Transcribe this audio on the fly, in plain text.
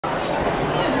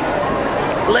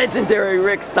Legendary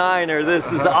Rick Steiner. This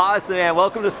is awesome, man.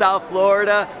 Welcome to South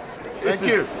Florida. Thank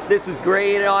you. This is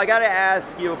great. You know, I got to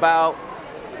ask you about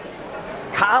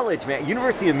college, man.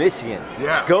 University of Michigan.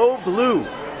 Yeah. Go Blue.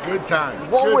 Good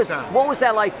time. What time. was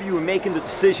that like for you in making the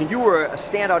decision? You were a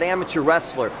standout amateur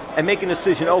wrestler and making the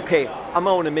decision, okay, I'm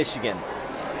going to Michigan.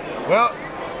 Well,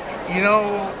 you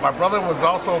know, my brother was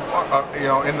also,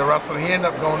 into wrestling. He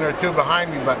ended up going there too behind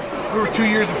me, but we were 2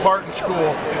 years apart in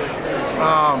school.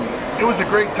 It was a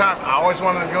great time. I always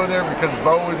wanted to go there because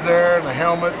Bo was there and the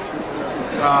helmets.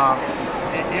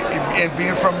 And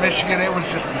being from Michigan, it was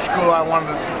just the school I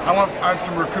wanted. I had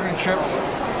some recruiting trips,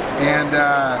 and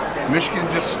Michigan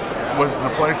just was the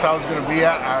place I was going to be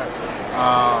at.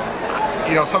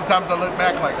 Sometimes I look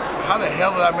back like, how the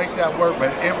hell did I make that work?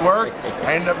 But it worked.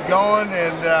 I ended up going,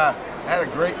 and I had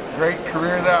a great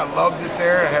career there. I loved it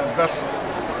there. I had the best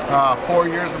 4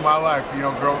 years of my life.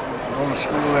 Going to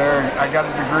school there. I got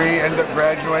a degree, ended up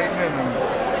graduating,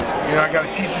 and I got a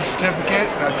teaching certificate.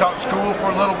 And I taught school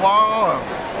for a little while.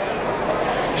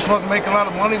 Just wasn't making a lot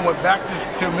of money. Went back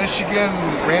to Michigan,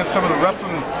 ran some of the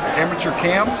wrestling amateur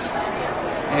camps,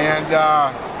 and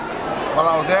while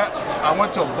I was I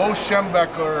went to a Bo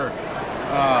Schembechler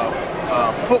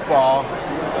football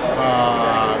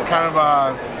kind of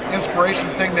a inspiration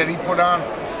thing that he put on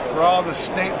for all the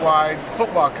statewide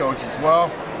football coaches.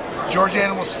 Well, George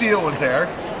Animal Steele was there.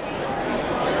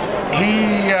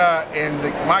 He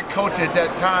my coach at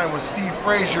that time was Steve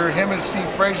Frazier. Him and Steve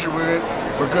Frazier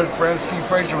were good friends. Steve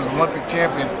Frazier was an Olympic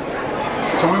champion.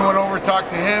 So we went over and talked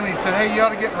to him. He said, hey, you ought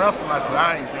to get in wrestling. I said,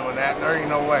 I ain't doing that. There ain't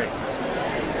no way.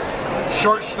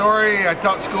 Short story, I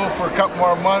taught school for a couple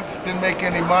more months, didn't make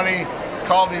any money,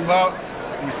 called him up.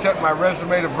 We sent my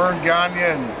resume to Vern Gagne,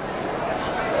 and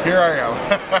here I am.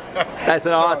 That's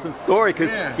an awesome story,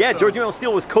 because George Animal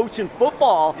Steele was coaching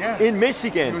football in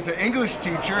Michigan. He was an English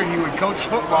teacher. He would coach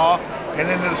football, and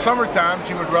then in the summer times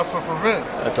he would wrestle for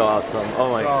Vince. That's awesome. Oh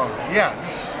my. So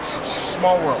just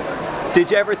small world. Did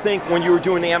you ever think when you were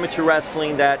doing amateur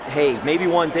wrestling that, hey, maybe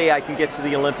one day I can get to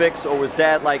the Olympics, or was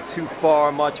that like too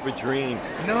far much of a dream?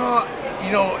 No,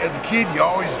 as a kid you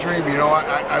always dream.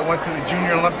 I went to the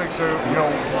Junior Olympics, or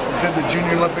did the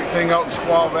Junior Olympic thing out in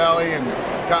Squaw Valley and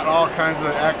got all kinds of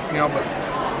but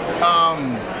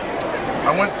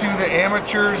I went to the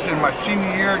amateurs in my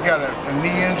senior year, got a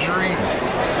knee injury.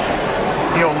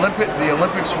 The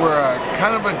Olympics were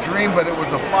kind of a dream, but it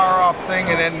was a far off thing,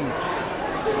 and then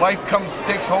life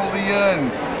takes hold of you,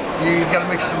 and you got to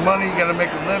make some money, you got to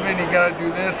make a living, you got to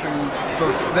do this, and so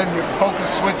then your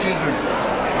focus switches, and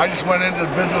I just went into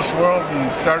the business world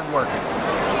and started working.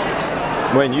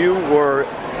 When you were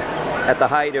at the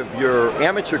height of your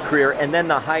amateur career and then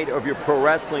the height of your pro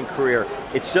wrestling career,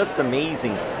 it's just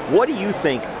amazing. What do you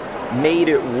think made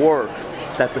it work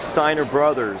that the Steiner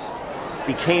Brothers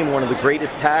became one of the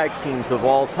greatest tag teams of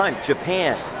all time?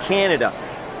 Japan, Canada,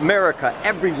 America,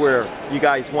 everywhere you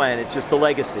guys went, it's just a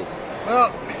legacy.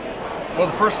 Well,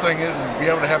 the first thing is be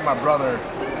able to have my brother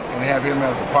and have him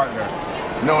as a partner,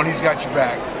 knowing he's got your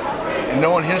back, and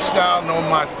knowing his style, knowing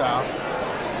my style.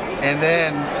 And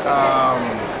then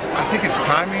I think it's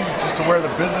timing, just to where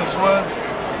the business was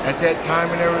at that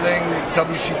time and everything.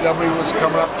 WCW was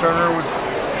coming up, Turner was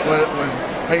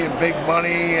paying big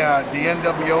money, the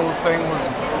NWO thing was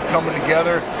coming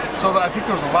together. So I think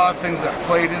there was a lot of things that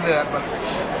played into that, but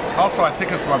also I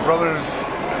think it's my brother's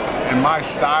and my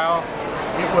style.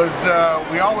 It was,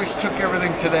 we always took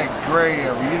everything to that gray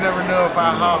area. You never knew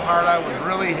how hard I was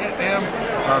really hitting him,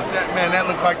 or if that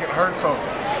looked like it hurt. So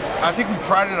I think we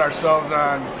prided ourselves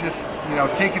on just,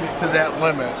 taking it to that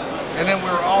limit. And then we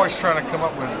were always trying to come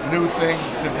up with new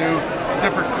things to do,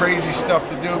 different crazy stuff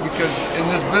to do, because in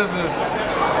this business,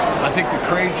 I think the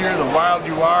crazier, the wild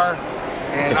you are,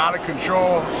 and out of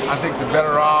control, I think the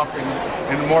better off,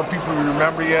 and the more people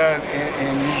remember you,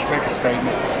 and you just make a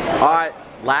statement. So, all right,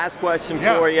 last question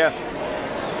for you.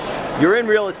 You're in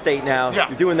real estate now. Yeah.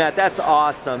 You're doing that. That's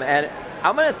awesome. And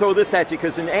I'm going to throw this at you,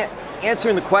 because in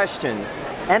answering the questions,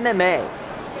 MMA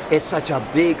is such a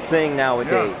big thing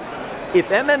nowadays. Yeah. If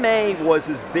MMA was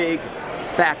as big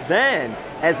back then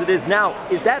as it is now,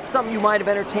 is that something you might have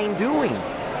entertained doing?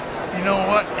 You know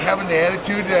what? Having the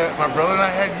attitude that my brother and I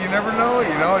had, you never know.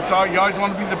 It's all, you always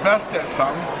want to be the best at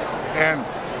something. And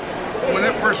when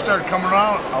it first started coming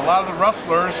out, a lot of the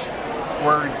wrestlers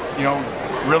were,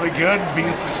 really good,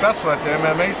 being successful at the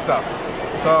MMA stuff.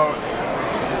 So,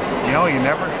 you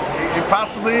never, it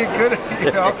could,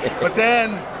 but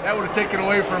then that would have taken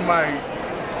away from my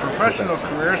professional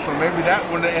career. So maybe that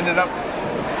wouldn't have ended up.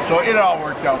 So it all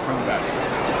worked out for the best.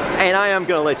 And I am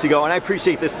going to let you go, and I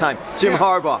appreciate this time. Jim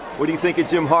Harbaugh, what do you think of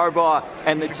Jim Harbaugh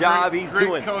and the job he's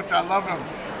doing? Great coach, I love him.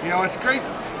 You know, it's great,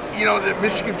 you know, the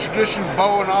Michigan tradition,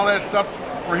 Bo and all that stuff,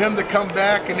 for him to come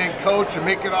back and then coach and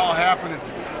make it all happen,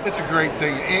 it's a great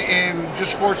thing. And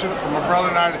just fortunate for my brother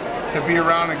and I to be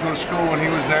around and go to school when he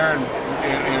was there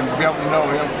and be able to know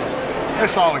him. So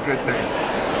it's all a good thing.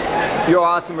 You're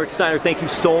awesome, Rick Steiner. Thank you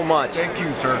so much. Thank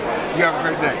you, sir. You have a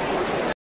great day.